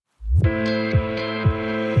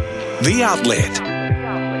The Outlet.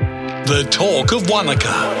 The talk of Wanaka.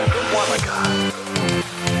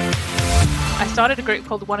 I started a group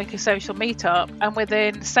called the Wanaka Social Meetup, and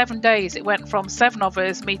within 7 days it went from 7 of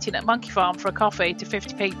us meeting at Monkey Farm for a coffee to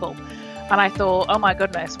 50 people. And I thought, oh my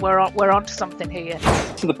goodness, we're onto something here.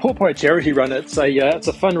 So the Port Pirie Charity Run, it's a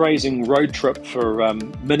fundraising road trip for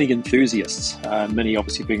mini enthusiasts, mini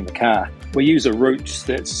obviously being the car. We use a route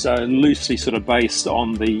that's loosely sort of based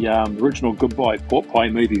on the original Goodbye Port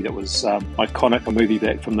Pirie movie that was iconic, a movie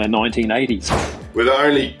back from the 1980s. We're the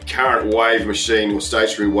only current wave machine or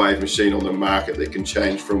stationary wave machine on the market that can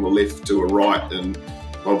change from a left to a right in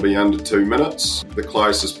probably under 2 minutes. The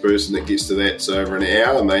closest person that gets to that's over an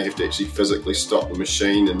hour, and they have to actually physically stop the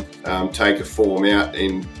machine and take a form out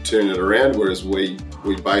and turn it around, whereas we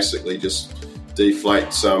basically just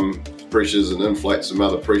deflate some pressures and inflate some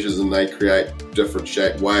other pressures, and they create different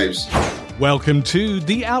shaped waves. Welcome to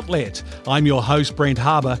The Outlet. I'm your host, Brent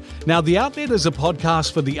Harbour. Now, The Outlet is a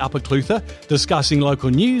podcast for the Upper Clutha, discussing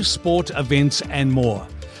local news, sport, events and more.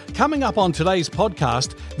 Coming up on today's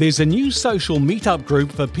podcast, there's a new social meetup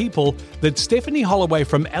group for people that Stephanie Holloway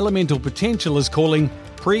from Elemental Potential is calling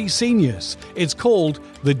pre-seniors. It's called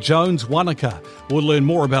the Jones Wanaka. We'll learn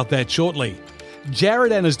more about that shortly.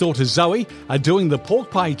 Jared and his daughter Zoe are doing the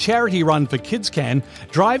Pork Pie Charity Run for Kids Can,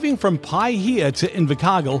 driving from Paihia to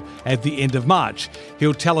Invercargill at the end of March.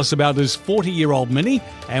 He'll tell us about his 40-year-old Mini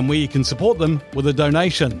and where you can support them with a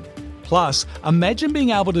donation. Plus, imagine being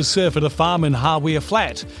able to surf at a farm in Hardware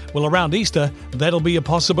Flat. Well, around Easter, that'll be a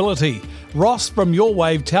possibility. Ross from Your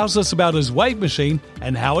Wave tells us about his wave machine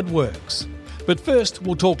and how it works. But first,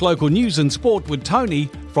 we'll talk local news and sport with Tony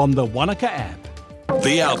from the Wanaka app.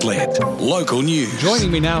 The Outlet. Local news.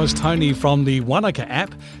 Joining me now is Tony from the Wanaka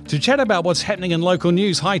app to chat about what's happening in local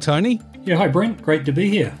news. Hi, Tony. Yeah, hi, Brent. Great to be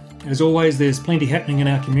here. As always, there's plenty happening in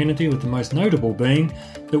our community, with the most notable being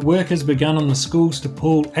that work has begun on the Schools to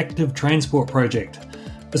Pool Active Transport project.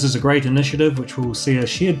 This is a great initiative which will see a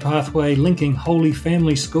shared pathway linking Holy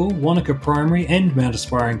Family School, Wanaka Primary and Mount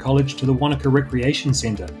Aspiring College to the Wanaka Recreation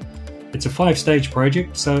Centre. It's a 5-stage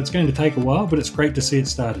project, so it's going to take a while, but it's great to see it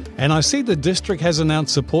started. And I see the district has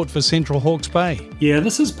announced support for Central Hawke's Bay. Yeah,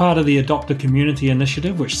 this is part of the Adopt a Community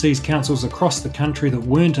initiative, which sees councils across the country that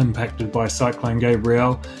weren't impacted by Cyclone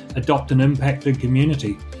Gabrielle adopt an impacted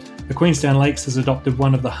community. The Queenstown Lakes has adopted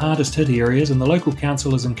one of the hardest hit areas, and the local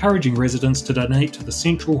council is encouraging residents to donate to the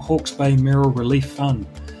Central Hawke's Bay Mayoral Relief Fund.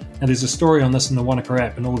 Now, there's a story on this in the Wanaka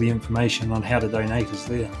app, and all the information on how to donate is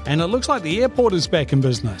there. And it looks like the airport is back in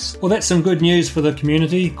business. Well, that's some good news for the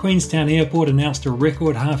community. Queenstown Airport announced a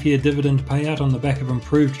record half-year dividend payout on the back of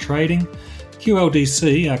improved trading.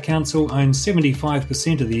 QLDC, our council, owns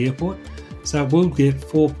 75% of the airport, so it will get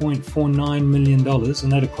 $4.49 million,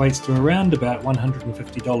 and that equates to around about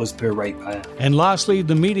 $150 per ratepayer. And lastly,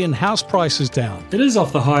 the median house price is down. It is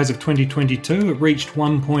off the highs of 2022. It reached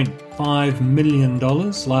 $1.5 million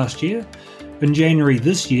last year. In January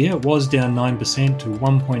this year, it was down 9% to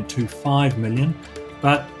 $1.25 million.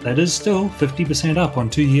 But that is still 50% up on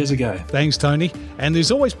 2 years ago. Thanks, Tony. And there's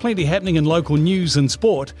always plenty happening in local news and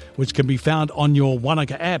sport, which can be found on your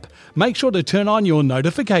Wanaka app. Make sure to turn on your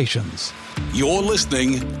notifications. You're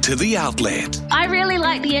listening to The Outlet. I really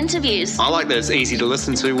like the interviews. I like that it's easy to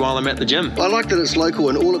listen to while I'm at the gym. I like that it's local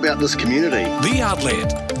and all about this community. The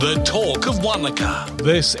Outlet. The talk of Wanaka.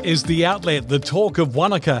 This is The Outlet, the talk of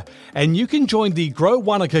Wanaka. And you can join the Grow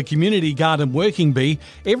Wanaka Community Garden Working Bee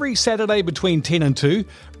every Saturday between 10 and 2.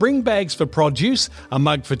 Bring bags for produce, a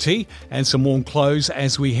mug for tea, and some warm clothes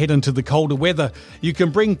as we head into the colder weather. You can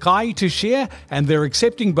bring kai to share, and they're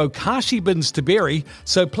accepting bokashi bins to bury,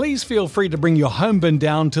 so please feel free to bring your home bin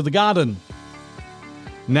down to the garden.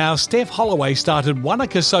 Now, Steph Holloway started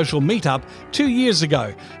Wanaka Social Meetup 2 years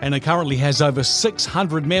ago, and it currently has over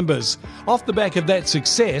 600 members. Off the back of that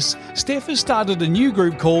success, Steph has started a new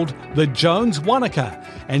group called the Jones Wanaka,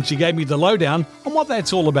 and she gave me the lowdown on what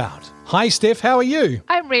that's all about. Hi, Steph, how are you?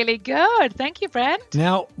 I'm really good. Thank you, Brent.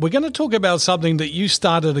 Now, we're going to talk about something that you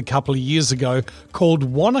started a couple of years ago called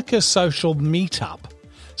Wanaka Social Meetup.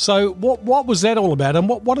 So what was that all about, and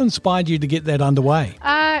what inspired you to get that underway?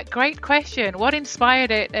 Great question. What inspired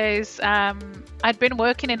it is I'd been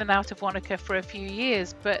working in and out of Wanaka for a few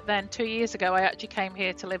years, but then 2 years ago I actually came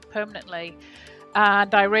here to live permanently.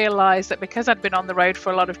 And I realised that because I'd been on the road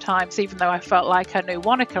for a lot of times, even though I felt like I knew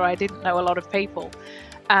Wanaka, I didn't know a lot of people.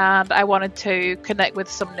 And I wanted to connect with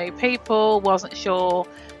some new people, wasn't sure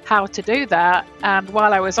how to do that. And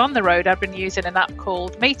while I was on the road, I'd been using an app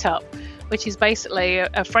called Meetup, which is basically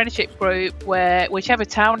a friendship group where whichever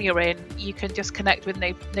town you're in, you can just connect with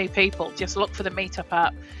new people. Just look for the Meetup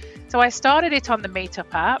app. So I started it on the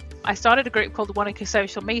Meetup app. I started a group called the Wanaka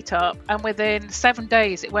Social Meetup, and within 7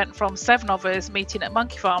 days it went from 7 of us meeting at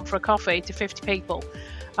Monkey Farm for a coffee to 50 people.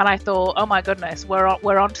 And I thought, oh my goodness,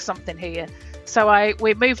 we're onto something here. So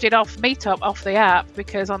we moved it off Meetup, off the app,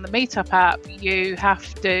 because on the Meetup app you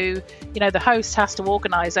have to, the host has to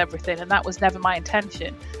organise everything, and that was never my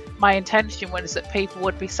intention. My intention was that people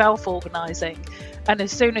would be self-organising. And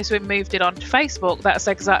as soon as we moved it onto Facebook, that's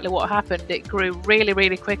exactly what happened. It grew really,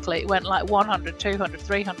 really quickly. It went like 100, 200,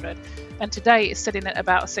 300. And today it's sitting at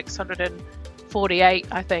about 648,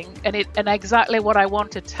 I think. And exactly what I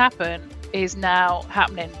wanted to happen is now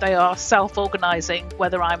happening. They are self-organising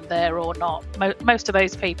whether I'm there or not. Most of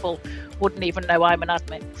those people wouldn't even know I'm an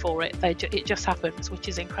admin for it. It just happens, which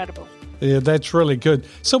is incredible. Yeah, that's really good.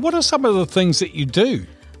 So what are some of the things that you do?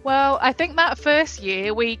 Well, I think that first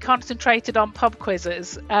year we concentrated on pub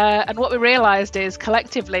quizzes, and what we realised is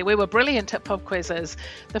collectively we were brilliant at pub quizzes.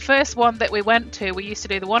 The first one that we went to, we used to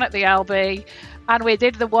do the one at the Albee, and we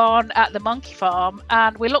did the one at the Monkey Farm,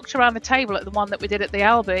 and we looked around the table at the one that we did at the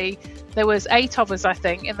Albee. There was 8 of us, I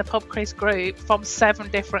think, in the pub quiz group from 7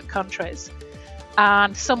 different countries.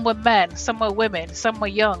 And some were men, some were women, some were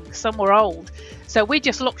young, some were old. So we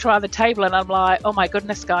just looked around the table and I'm like, oh my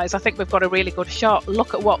goodness, guys, I think we've got a really good shot.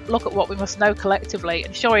 Look at what we must know collectively.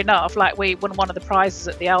 And sure enough, like, we won one of the prizes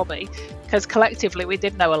at the Albee because collectively we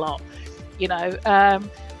did know a lot,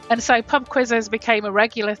 and so pub quizzes became a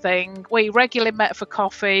regular thing. We regularly met for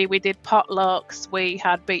coffee. We did potlucks. We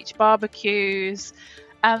had beach barbecues.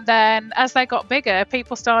 And then as they got bigger,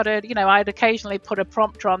 people started, I'd occasionally put a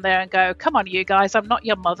prompter on there and go, come on, you guys, I'm not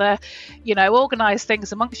your mother, organise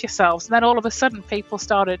things amongst yourselves. And then all of a sudden people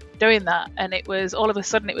started doing that. And it was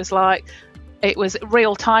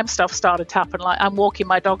real time stuff started to happen. Like, I'm walking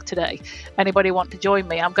my dog today. Anybody want to join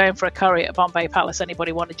me? I'm going for a curry at Bombay Palace.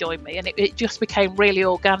 Anybody want to join me? And it just became really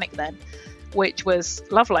organic then, which was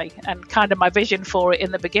lovely and kind of my vision for it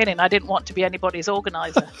in the beginning. I didn't want to be anybody's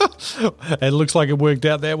organiser. It looks like it worked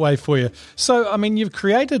out that way for you. So, you've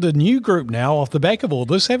created a new group now off the back of all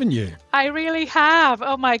this, haven't you? I really have.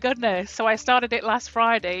 Oh, my goodness. So I started it last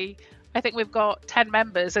Friday. I think we've got 10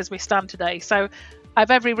 members as we stand today. So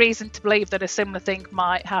I've every reason to believe that a similar thing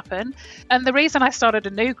might happen. And the reason I started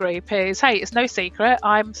a new group is, hey, it's no secret.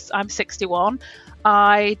 I'm 61.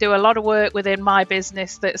 I do a lot of work within my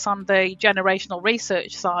business that's on the generational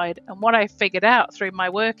research side. And what I figured out through my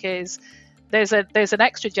work is there's an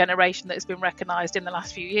extra generation that has been recognised in the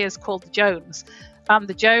last few years called the Jones. And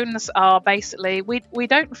the Jones are basically, we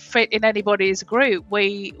don't fit in anybody's group.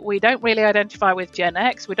 We don't really identify with Gen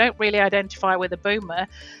X. We don't really identify with a boomer.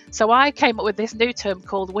 So I came up with this new term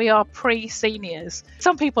called we are pre-seniors.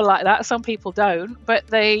 Some people like that, some people don't. But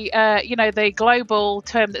the global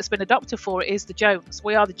term that's been adopted for it is the Jones.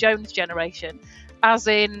 We are the Jones generation. As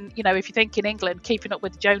in, if you think in England, keeping up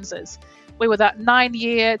with the Joneses. We were that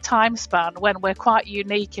 9-year time span when we're quite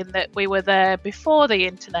unique in that we were there before the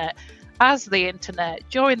internet, as the internet,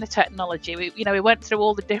 during the technology. We went through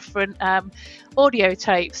all the different audio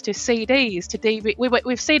tapes to CDs to DVD.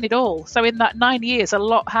 We've seen it all. So in that 9 years, a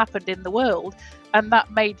lot happened in the world, and that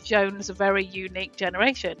made Jones a very unique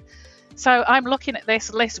generation. So I'm looking at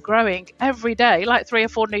this list growing every day, like 3 or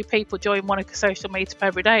 4 new people join Wanaka Social Meetup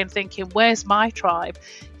every day and thinking, where's my tribe?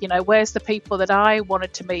 Where's the people that I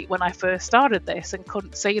wanted to meet when I first started this and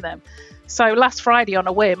couldn't see them? So last Friday on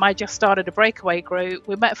a whim, I just started a breakaway group.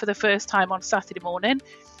 We met for the first time on Saturday morning.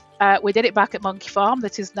 We did it back at Monkey Farm,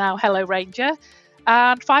 that is now Hello Ranger.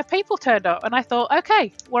 And 5 people turned up, and I thought,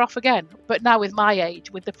 okay, we're off again. But now with my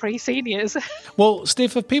age, with the pre-seniors. Well,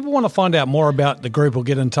 Steph, if people want to find out more about the group or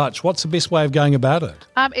get in touch, what's the best way of going about it?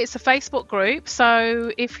 It's a Facebook group.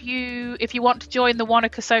 So if you want to join the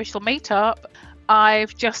Wanaka Social Meetup,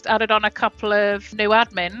 I've just added on a couple of new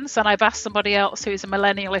admins, and I've asked somebody else who's a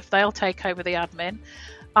millennial if they'll take over the admin.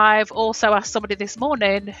 I've also asked somebody this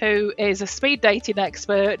morning who is a speed dating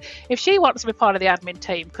expert if she wants to be part of the admin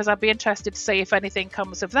team, because I'd be interested to see if anything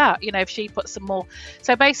comes of that, if she puts some more.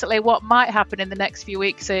 So basically what might happen in the next few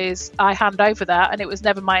weeks is I hand over that, and it was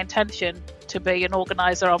never my intention to be an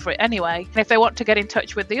organiser of it anyway. And if they want to get in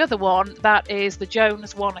touch with the other one, that is the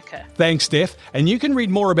Jones Wanaka. Thanks, Steph. And you can read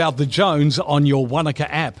more about the Jones on your Wanaka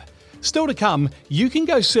app. Still to come, you can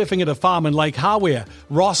go surfing at a farm in Lake Hawea.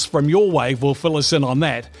 Ross from Your Wave will fill us in on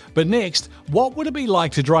that. But next, what would it be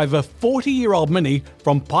like to drive a 40-year-old Mini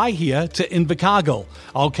from Paihia to Invercargill?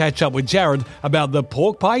 I'll catch up with Jared about the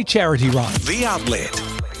Pork Pie charity run. The Outlet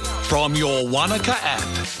from your Wanaka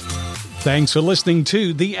app. Thanks for listening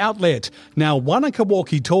to The Outlet. Now, Wanaka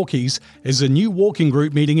Walkie Talkies is a new walking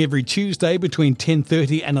group meeting every Tuesday between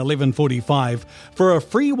 10:30 and 11:45 for a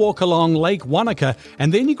free walk along Lake Wanaka,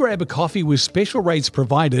 and then you grab a coffee with special rates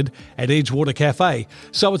provided at Edgewater Cafe.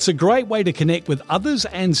 So it's a great way to connect with others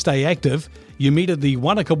and stay active. You meet at the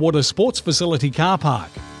Wanaka Water Sports Facility car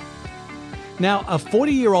park. Now, a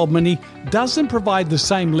 40-year-old Mini doesn't provide the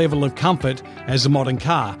same level of comfort as a modern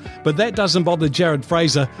car, but that doesn't bother Jared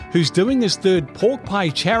Fraser, who's doing his third pork pie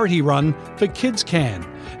charity run for Kids Can.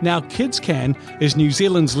 Now, Kids Can is New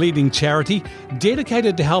Zealand's leading charity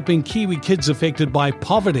dedicated to helping Kiwi kids affected by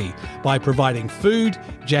poverty by providing food,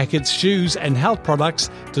 jackets, shoes and health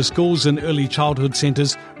products to schools and early childhood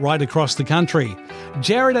centres right across the country.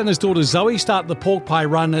 Jared and his daughter Zoe start the pork pie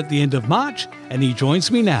run at the end of March, and he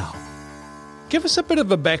joins me now. Give us a bit of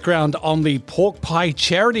a background on the pork pie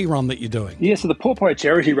charity run that you're doing. Yeah, so the pork pie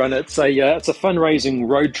charity run, it's a fundraising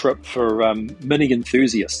road trip for mini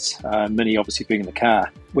enthusiasts, mini obviously being the car.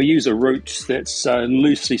 We use a route that's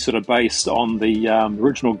loosely sort of based on the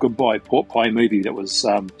original Goodbye Pork Pie movie that was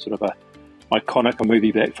sort of a iconic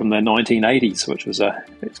movie back from the 1980s, which was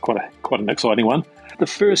it's quite an exciting one. The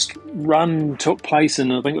first run took place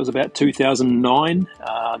in, I think it was about 2009.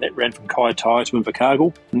 That ran from Kaitai to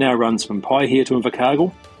Invercargill. Now runs from Paihia to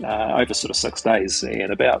Invercargill over sort of 6 days and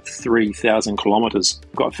about 3,000 kilometres.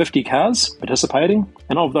 We've got 50 cars participating,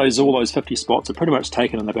 and of those, all those 50 spots are pretty much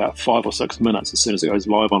taken in about 5 or 6 minutes as soon as it goes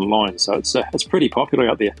live online. So it's pretty popular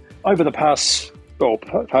out there. Over the past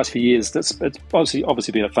few years, it's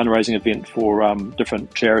obviously been a fundraising event for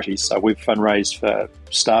different charities. So we've fundraised for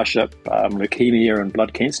Starship, Leukemia and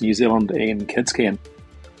Blood Cancer New Zealand, and Kids Can.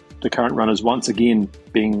 The current run is once again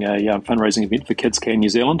being a fundraising event for Kids Can New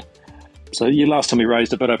Zealand. So last time we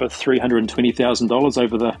raised a bit over $320,000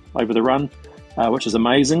 over the run, which is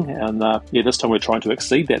amazing. And this time we're trying to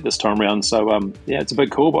exceed that this time around. So it's a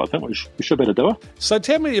big call, but I think we should better do it. So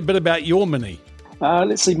tell me a bit about your Mini.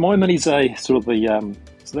 Let's see, my Mini's a sort of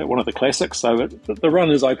one of the classics. So the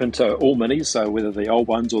run is open to all Minis, so whether the old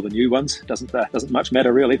ones or the new ones, doesn't much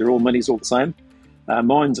matter really. They're all Minis, all the same.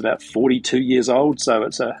 Mine's about 42 years old, so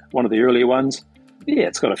it's one of the earlier ones. Yeah,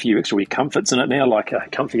 it's got a few extra wee comforts in it now, like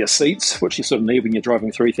comfier seats, which you sort of need when you're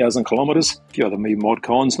driving 3,000 kilometres. A few other mod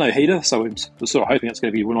cons, no heater, so we're sort of hoping it's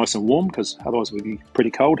going to be nice and warm, because otherwise we'd be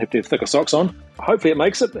pretty cold, have to have thicker socks on. Hopefully it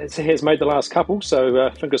makes it. It has made the last couple,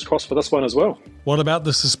 so fingers crossed for this one as well. What about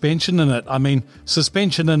the suspension in it? I mean,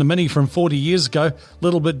 suspension in a Mini from 40 years ago, a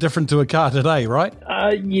little bit different to a car today, right?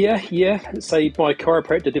 Yeah. Say my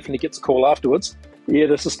chiropractor definitely gets a call afterwards. Yeah,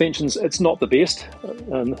 the suspension's, it's not the best.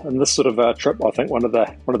 And this sort of trip, I think one of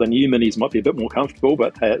the new Minis might be a bit more comfortable,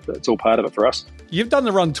 but it's all part of it for us. You've done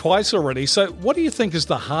the run twice already, so what do you think is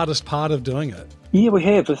the hardest part of doing it? Yeah, we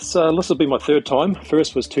have. This will be my third time.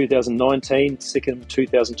 First was 2019, second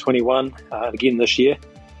 2021, again this year.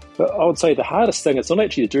 But I would say the hardest thing, it's not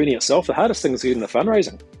actually the journey itself, the hardest thing is getting the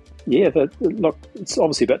fundraising. Yeah, look, it's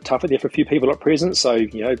obviously a bit tougher there for a few people at present, so,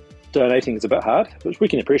 donating is a bit hard, which we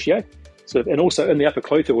can appreciate. And also in the Upper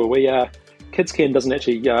Clutha where we are, Kids Can doesn't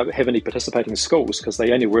actually have any participating schools because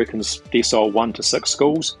they only work in decile 1 to 6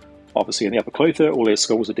 schools. Obviously in the Upper Clutha, all their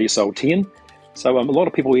schools are decile 10. So a lot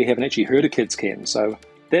of people here haven't actually heard of Kids Can. So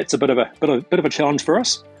that's a bit of a challenge for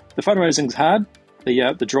us. The fundraising's hard.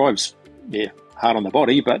 The drive's hard on the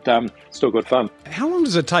body, but still good fun. How long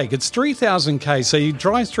does it take? It's 3,000 Ks, so you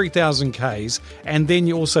drive 3,000 Ks and then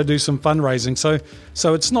you also do some fundraising.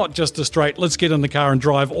 So it's not just a straight, let's get in the car and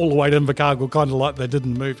drive all the way to Invercargill, kind of like they did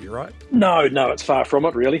in the movie, right? No, it's far from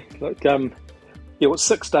it, really. It's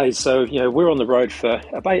 6 days, so we're on the road for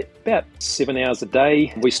about 7 hours a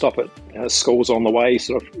day. We stop at schools on the way,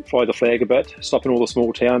 sort of fly the flag a bit, stop in all the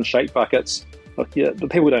small towns, shake buckets. The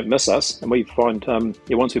people don't miss us, and we find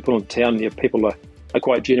once we pull into town, people are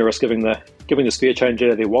quite generous, giving the spare change out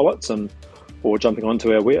of their wallets or jumping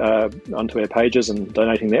onto our pages and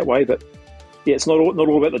donating that way. But it's not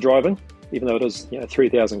all about the driving, even though it is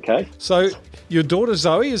 3,000 K. So your daughter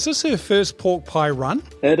Zoe, is this her first pork pie run?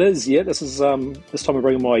 It is, yeah. This time I'm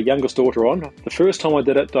bringing my youngest daughter on. The first time I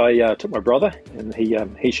did it, I took my brother, and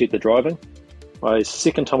he shared the driving. My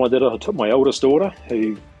second time I did it, I took my oldest daughter,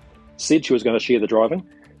 who said she was going to share the driving.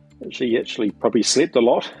 She actually probably slept a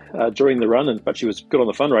lot during the run, but she was good on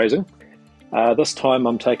the fundraising. This time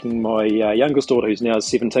I'm taking my youngest daughter, who's now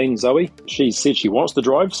 17, Zoe. She said she wants to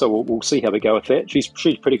drive, so we'll see how we go with that. She's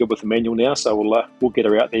pretty good with the manual now, so we'll get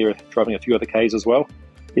her out there driving a few other Ks as well.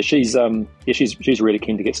 Yeah, she's really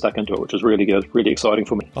keen to get stuck into it, which is really good, really exciting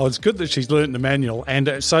for me. Oh, it's good that she's learnt the manual.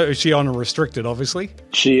 And so is she on a restricted, obviously?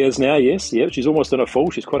 She is now, yes. Yeah, she's almost in a full.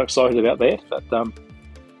 She's quite excited about that. But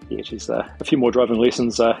yeah, she's a few more driving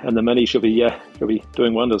lessons in the Mini. She'll be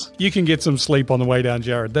doing wonders. You can get some sleep on the way down,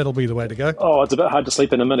 Jared. That'll be the way to go. Oh, it's a bit hard to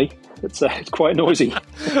sleep in a Mini. It's quite noisy.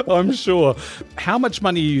 I'm sure. How much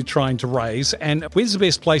money are you trying to raise, and where's the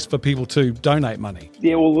best place for people to donate money?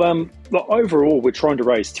 Yeah, well, look, overall, we're trying to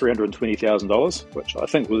raise $320,000, which I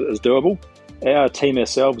think is doable. Our team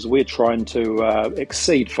ourselves, we're trying to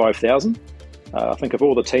exceed $5,000. I think if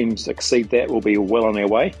all the teams exceed that, we'll be well on our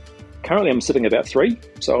way. Currently, I'm sitting about 3,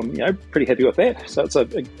 so I'm pretty happy with that. So it's a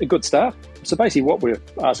good start. So basically, what we're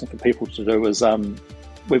asking for people to do is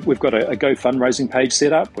we've got a Go fundraising page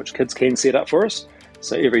set up, which Kids Can set up for us.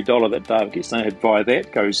 So every dollar that gets donated via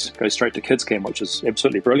that goes straight to Kids Can, which is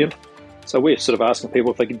absolutely brilliant. So we're sort of asking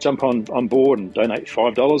people if they can jump on board and donate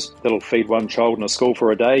 $5. That'll feed one child in a school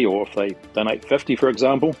for a day, or if they donate $50, for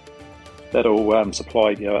example, that'll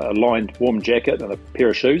supply a lined warm jacket and a pair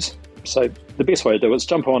of shoes. So the best way to do it is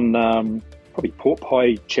jump on probably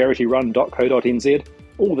portpiecharityRun.co.nz.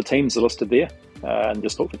 All the teams are listed there, and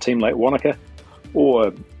just look for Team Lake Wanaka,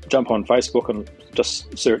 or jump on Facebook and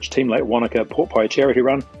just search Team Lake Wanaka Port Pirie Charity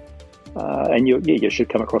Run, and you should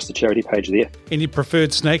come across the charity page there. Any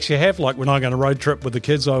preferred snacks you have? Like when I go on a road trip with the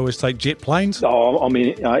kids, I always take jet planes. Oh, I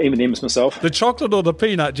mean M&Ms myself. The chocolate or the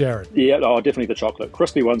peanut, Jared? Yeah, definitely the chocolate.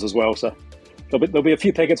 Crispy ones as well, so there'll be a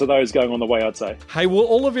few packets of those going on the way, I'd say. Hey, well,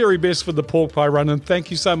 all the very best for the Pork Pie Run, and thank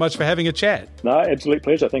you so much for having a chat. No, absolute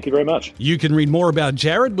pleasure. Thank you very much. You can read more about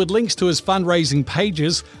Jared with links to his fundraising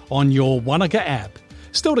pages on your Wanaka app.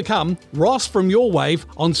 Still to come, Ross from Your Wave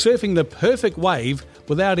on surfing the perfect wave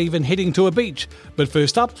without even heading to a beach. But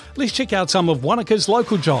first up, let's check out some of Wanaka's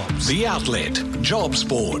local jobs. The Outlet Jobs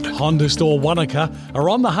Board. Honda Store Wanaka are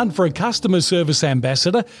on the hunt for a customer service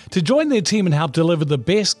ambassador to join their team and help deliver the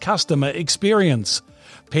best customer experience.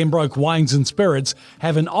 Pembroke Wines and Spirits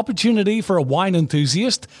have an opportunity for a wine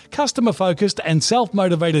enthusiast, customer-focused and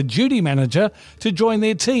self-motivated duty manager to join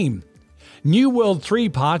their team. New World 3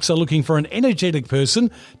 Parks are looking for an energetic person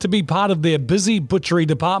to be part of their busy butchery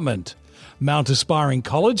department. Mount Aspiring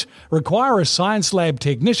College require a science lab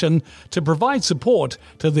technician to provide support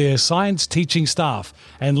to their science teaching staff,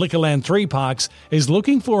 and Liquorland 3 Parks is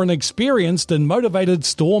looking for an experienced and motivated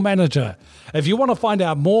store manager. If you want to find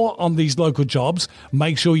out more on these local jobs,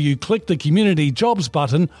 make sure you click the Community Jobs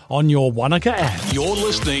button on your Wanaka app. You're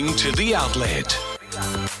listening to The Outlet.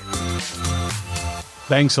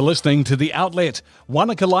 Thanks for listening to The Outlet.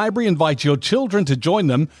 Wanaka Library invites your children to join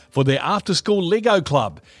them for their after-school Lego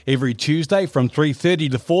Club every Tuesday from 3:30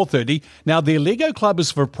 to 4:30. Now, their Lego Club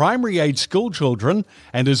is for primary-age school children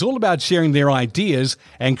and is all about sharing their ideas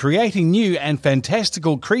and creating new and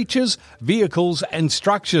fantastical creatures, vehicles and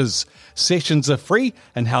structures. Sessions are free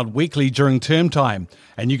and held weekly during term time.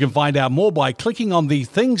 And you can find out more by clicking on the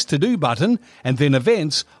Things to Do button and then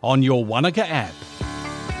Events on your Wanaka app.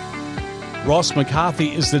 Ross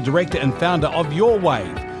McCarthy is the director and founder of Your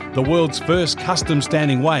Wave, the world's first custom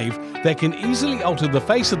standing wave that can easily alter the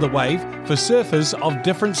face of the wave for surfers of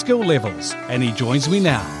different skill levels. And he joins me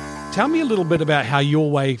now. Tell me a little bit about how Your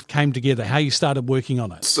Wave came together, how you started working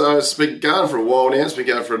on it. So it's been going for a while now. It's been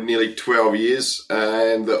going for nearly 12 years.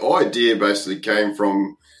 And the idea basically came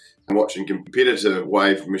from watching competitor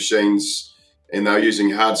wave machines, and they were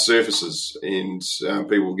using hard surfaces and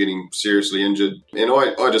people getting seriously injured. And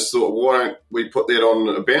I just thought, why don't we put that on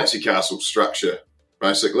a bouncy castle structure,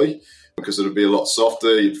 basically, because it would be a lot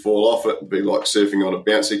softer, you'd fall off it, it'd be like surfing on a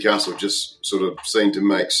bouncy castle, just sort of seemed to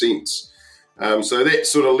make sense. So that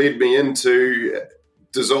sort of led me into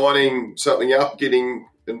designing something up, getting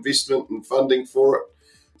investment and funding for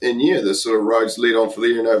it. And yeah, the sort of roads led on for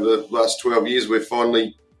there, and over the last 12 years, we're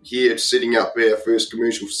finally here setting up our first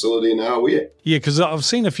commercial facility in Hawaii. Yeah, because I've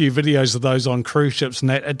seen a few videos of those on cruise ships and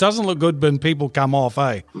that. It doesn't look good when people come off,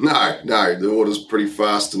 eh? No, the water's pretty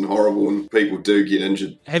fast and horrible and people do get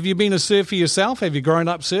injured. Have you been a surfer yourself? Have you grown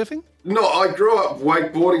up surfing? No, I grew up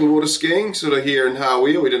wakeboarding and water skiing, sort of here in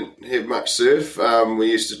Hawaii. We didn't have much surf. We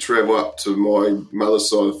used to travel up to my mother's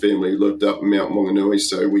side of the family, who lived up in Mount Maunganui,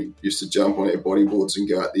 so we used to jump on our bodyboards and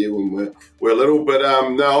go out there when we were little. But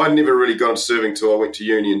no, I never really got into surfing until I went to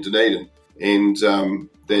uni in Dunedin, and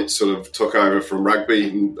that sort of took over from rugby,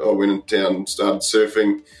 and I went in town and started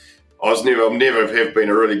surfing. I've never have been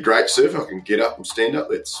a really great surfer. I can get up and stand up,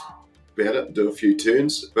 that's about it, and do a few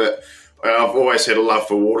turns. But I've always had a love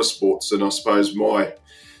for water sports, and I suppose my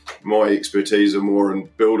expertise are more in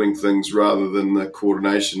building things rather than the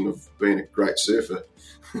coordination of being a great surfer.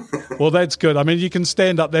 Well, that's good. I mean, you can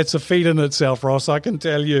stand up. That's a feat in itself, Ross. I can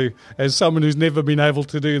tell you, as someone who's never been able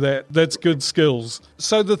to do that, that's good skills.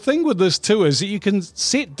 So the thing with this too is that you can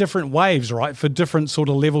set different waves, right, for different sort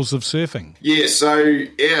of levels of surfing. Yeah, so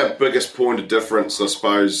our biggest point of difference, I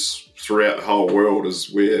suppose, throughout the whole world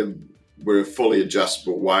is we're a fully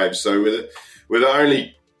adjustable wave. So we're the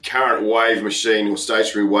only current wave machine or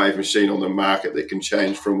stationary wave machine on the market that can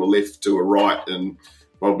change from a left to a right in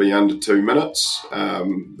probably under 2 minutes.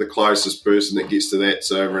 The closest person that gets to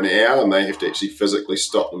that's over an hour, and they have to actually physically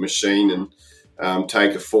stop the machine and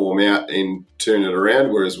take a form out and turn it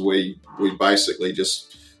around, whereas we basically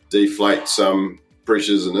just deflate some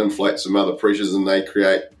pressures and inflate some other pressures, and they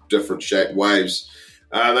create different shaped waves.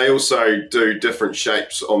 They also do different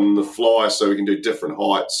shapes on the fly, so we can do different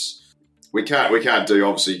heights. We can't do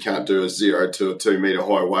a 0 to a 2 metre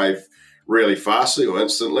high wave really fastly or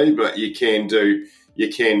instantly, but you can do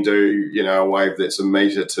a wave that's a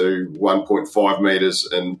metre to 1.5 metres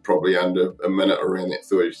in probably under a minute, around that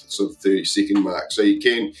 30 second mark. So you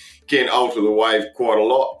can alter the wave quite a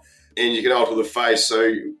lot, and you can alter the phase.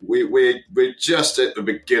 So we're just at the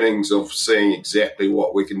beginnings of seeing exactly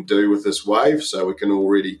what we can do with this wave. So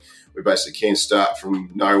we basically can start from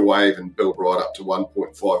no wave and build right up to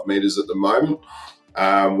 1.5 metres at the moment.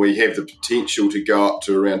 We have the potential to go up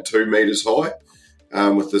to around 2 metres high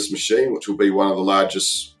with this machine, which will be one of the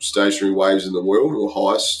largest stationary waves in the world, or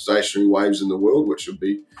highest stationary waves in the world, which would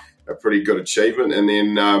be a pretty good achievement. And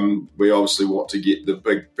then we obviously want to get the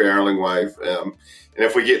big barreling wave. And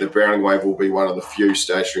if we get the barreling wave, we'll be one of the few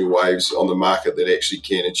stationary waves on the market that actually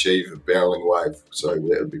can achieve a barreling wave. So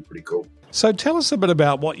that would be pretty cool. So tell us a bit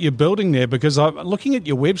about what you're building there, because I'm looking at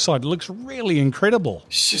your website, it looks really incredible.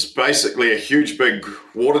 It's just basically a huge big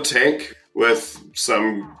water tank with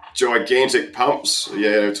some gigantic pumps,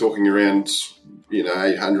 talking around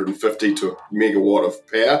 850 to a megawatt of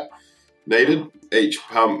power needed. Each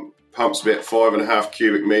pump pumps about 5.5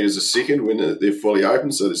 cubic metres a second when they're fully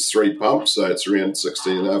open, so there's 3 pumps, so it's around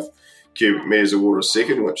 16.5 cubic metres of water a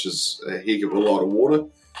second, which is a heck of a lot of water.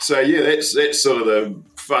 So yeah, that's sort of the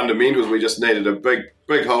fundamentals. We just needed a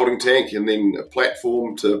big holding tank, and then a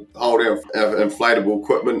platform to hold our inflatable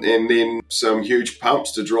equipment, and then some huge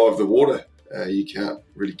pumps to drive the water. You can't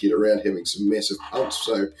really get around having some massive pumps.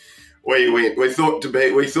 So we thought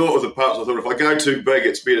with the pumps, I thought if I go too big,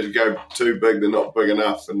 it's better to go too big than not big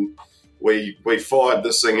enough. And we fired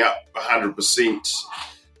this thing up 100%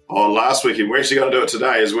 last weekend. We're actually going to do it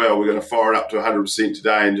today as well. We're going to fire it up to 100%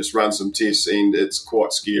 today and just run some tests, and it's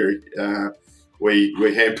quite scary.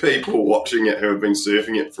 We had people watching it who have been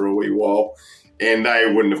surfing it for a wee while, and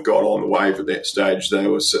they wouldn't have got on the wave at that stage. They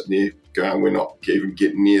were sitting there going, we're not even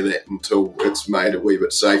getting near that until it's made a wee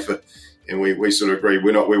bit safer. And we sort of agreed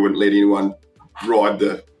we wouldn't let anyone ride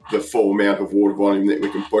the full amount of water volume that we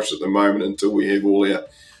can push at the moment until we have all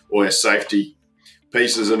our safety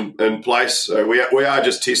pieces in place. So we are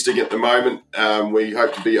just testing at the moment. We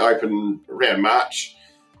hope to be open around March.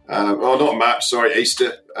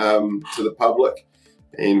 Easter to the public.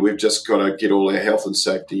 And we've just got to get all our health and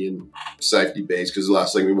safety bags, because the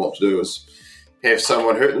last thing we want to do is have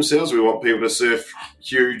someone hurt themselves. We want people to surf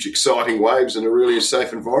huge, exciting waves in a really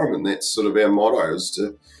safe environment. That's sort of our motto, is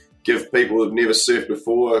to give people who've never surfed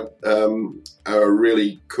before a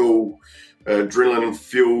really cool,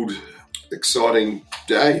 adrenaline-fueled, exciting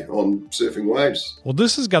day on surfing waves. Well,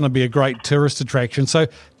 this is going to be a great tourist attraction. So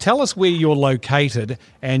tell us where you're located,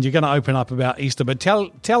 and you're going to open up about Easter, but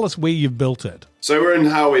tell us where you've built it. So we're in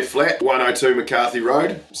Harware Flat, 102 McCarthy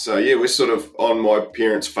Road. So yeah, we're sort of on my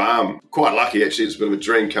parents' farm. Quite lucky, actually. It's a bit of a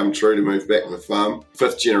dream come true to move back to the farm.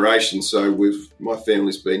 5th generation, so my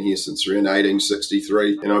family's been here since around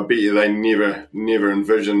 1863, and I bet you they never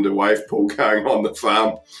envisioned a wave pool going on the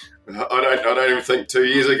farm. I don't even think 2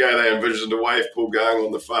 years ago they envisioned a wave pool going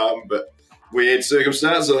on the farm, but we had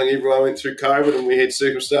circumstances. I think everyone went through COVID, and we had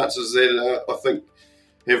circumstances that I think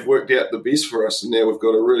have worked out the best for us, and now we've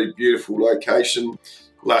got a really beautiful location,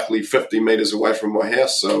 luckily 50 metres away from my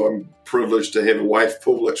house, so I'm privileged to have a wave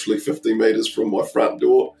pool literally 50 metres from my front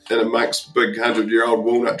door, and amongst big 100-year-old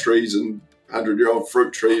walnut trees and 100-year-old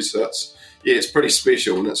fruit trees. So it's pretty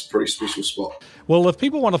special, and it's a pretty special spot. Well, if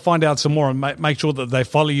people want to find out some more and make sure that they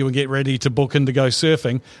follow you and get ready to book in to go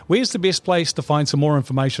surfing, where's the best place to find some more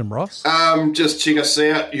information, Ross? Just check us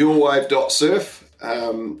out, yourwave.surf.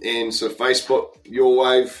 And so Facebook, Your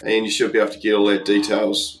Wave, and you should be able to get all their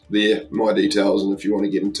details there, my details, and if you want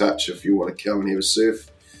to get in touch, if you want to come and have a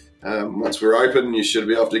surf, Once we're open, you should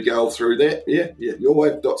be able to go through that. Yeah,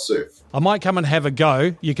 yourwave.surf. I might come and have a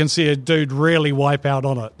go. You can see a dude really wipe out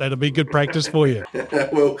on it. That'll be good practice for you.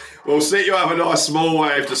 We'll set you up a nice small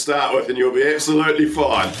wave to start with and you'll be absolutely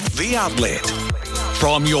fine. The Outlet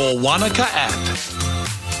from your Wanaka app.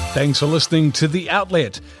 Thanks for listening to The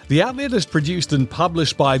Outlet. The Outlet is produced and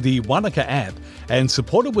published by the Wanaka app and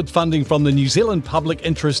supported with funding from the New Zealand Public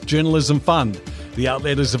Interest Journalism Fund. The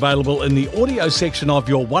Outlet is available in the audio section of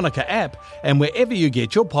your Wanaka app and wherever you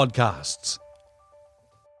get your podcasts.